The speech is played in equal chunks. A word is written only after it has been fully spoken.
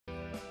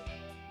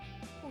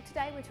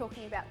Today we're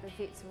talking about the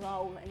vet's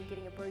role in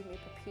getting a broodmare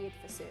prepared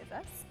for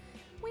service.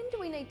 When do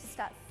we need to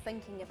start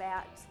thinking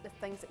about the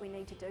things that we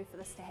need to do for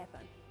this to happen?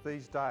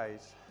 These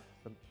days,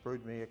 the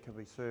broodmare can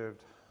be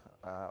served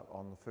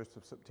on the 1st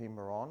of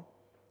September on.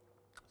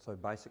 So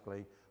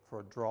basically, for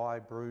a dry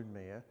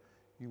broodmare,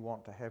 you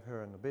want to have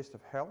her in the best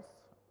of health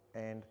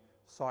and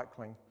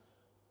cycling,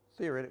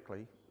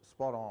 theoretically,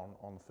 spot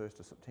on the 1st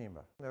of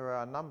September. There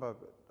are a number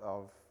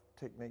of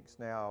techniques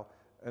now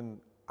in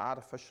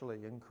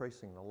artificially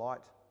increasing the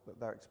light that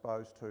they're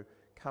exposed to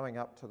coming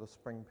up to the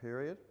spring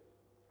period.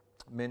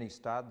 Many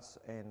studs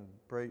and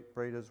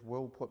breeders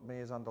will put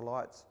mares under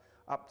lights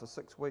up to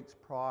 6 weeks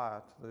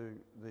prior to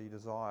the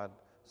desired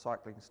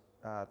cycling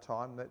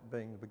time, that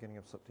being the beginning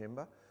of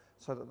September,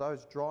 so that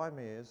those dry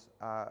mares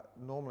are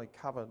normally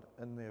covered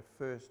in their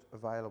first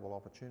available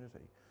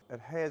opportunity. It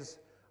has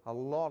a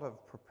lot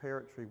of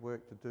preparatory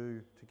work to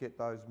do to get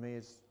those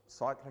mares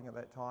cycling at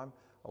that time.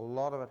 A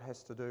lot of it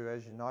has to do,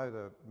 as you know,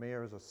 the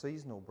mare is a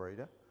seasonal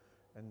breeder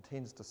and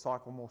tends to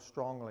cycle more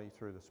strongly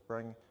through the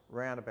spring,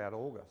 round about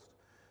August.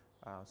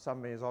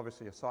 Some mares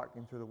obviously are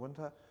cycling through the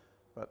winter,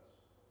 but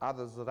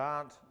others that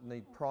aren't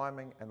need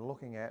priming and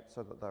looking at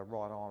so that they're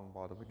right on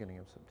by the beginning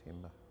of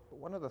September.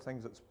 One of the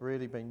things that's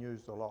really been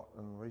used a lot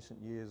in recent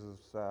years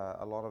is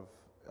a lot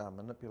of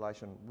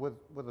manipulation with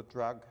a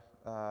drug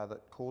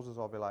that causes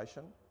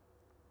ovulation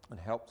and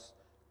helps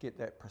get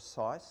that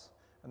precise,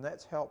 and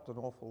that's helped an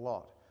awful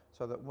lot,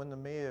 so that when the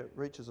mare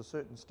reaches a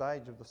certain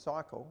stage of the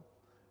cycle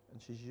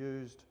and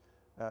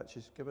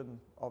she's given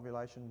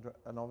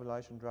an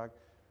ovulation drug,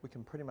 we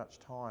can pretty much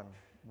time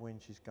when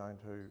she's going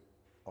to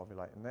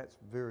ovulate, and that's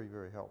very,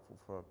 very helpful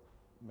for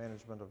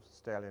management of the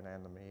stallion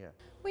and the mare.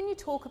 When you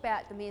talk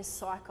about the mare's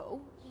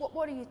cycle,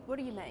 what do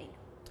you mean?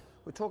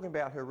 We're talking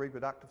about her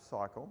reproductive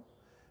cycle,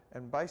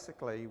 and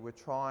basically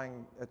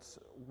it's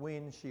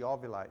when she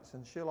ovulates,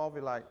 and she'll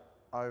ovulate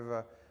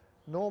over,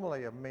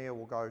 normally a mare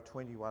will go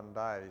 21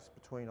 days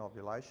between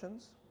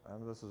ovulations,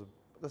 and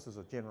this is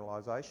a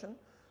generalisation,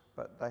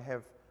 but they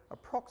have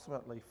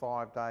approximately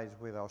 5 days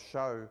where they'll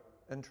show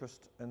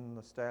interest in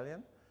the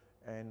stallion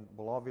and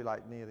will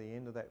ovulate near the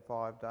end of that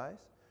 5 days.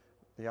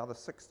 The other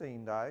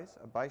 16 days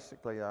are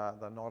basically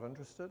they're not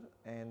interested,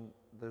 and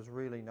there's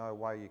really no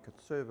way you could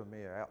serve a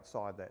mare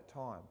outside that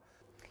time.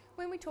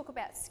 When we talk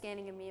about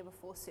scanning a mare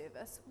before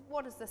service,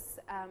 what does this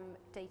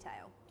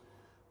detail?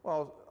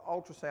 Well,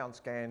 ultrasound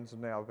scans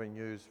have now been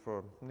used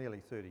for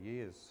nearly 30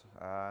 years,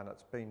 and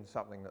it's been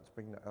something that's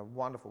been a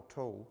wonderful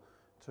tool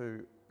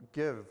to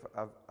give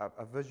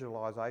a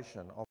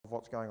visualisation of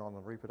what's going on in the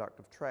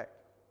reproductive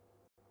tract.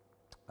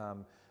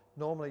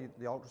 Normally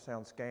the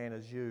ultrasound scan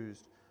is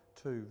used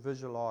to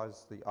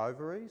visualise the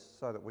ovaries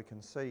so that we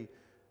can see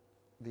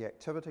the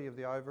activity of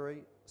the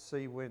ovary,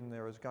 see when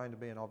there is going to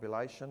be an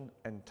ovulation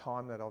and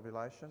time that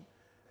ovulation,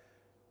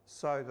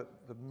 so that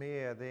the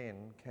mare then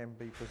can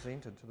be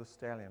presented to the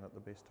stallion at the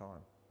best time.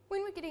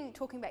 When we're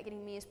talking about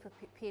getting mares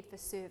prepared for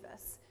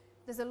service,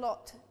 there's a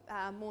lot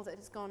more that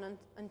has gone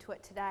into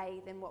it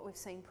today than what we've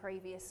seen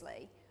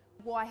previously.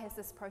 Why has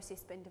this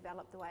process been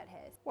developed the way it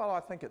has? Well,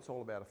 I think it's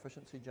all about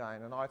efficiency,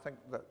 Jane, and I think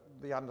that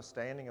the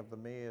understanding of the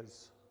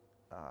mare's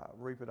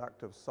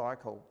reproductive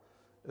cycle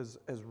is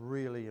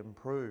really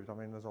improved. I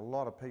mean, there's a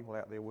lot of people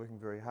out there working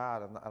very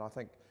hard, and I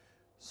think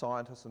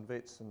scientists and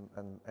vets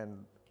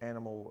and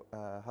animal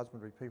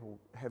husbandry people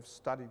have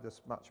studied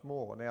this much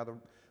more. Now,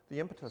 the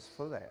impetus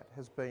for that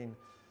has been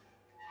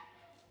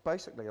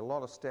basically a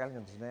lot of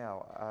stallions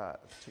now,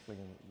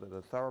 particularly in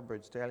the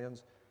thoroughbred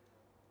stallions,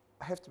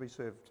 have to be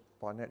served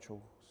by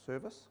natural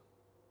service,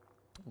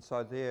 and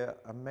so their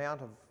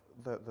amount of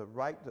the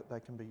rate that they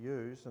can be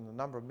used and the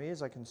number of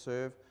mares they can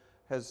serve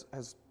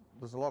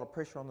there's a lot of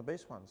pressure on the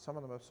best ones. Some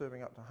of them are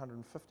serving up to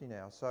 150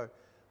 now, so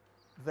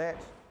that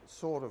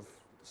sort of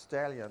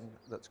stallion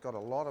that's got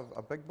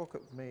a big book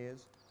of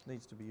mares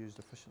needs to be used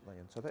efficiently,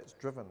 and so that's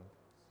driven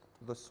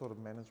this sort of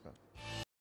management.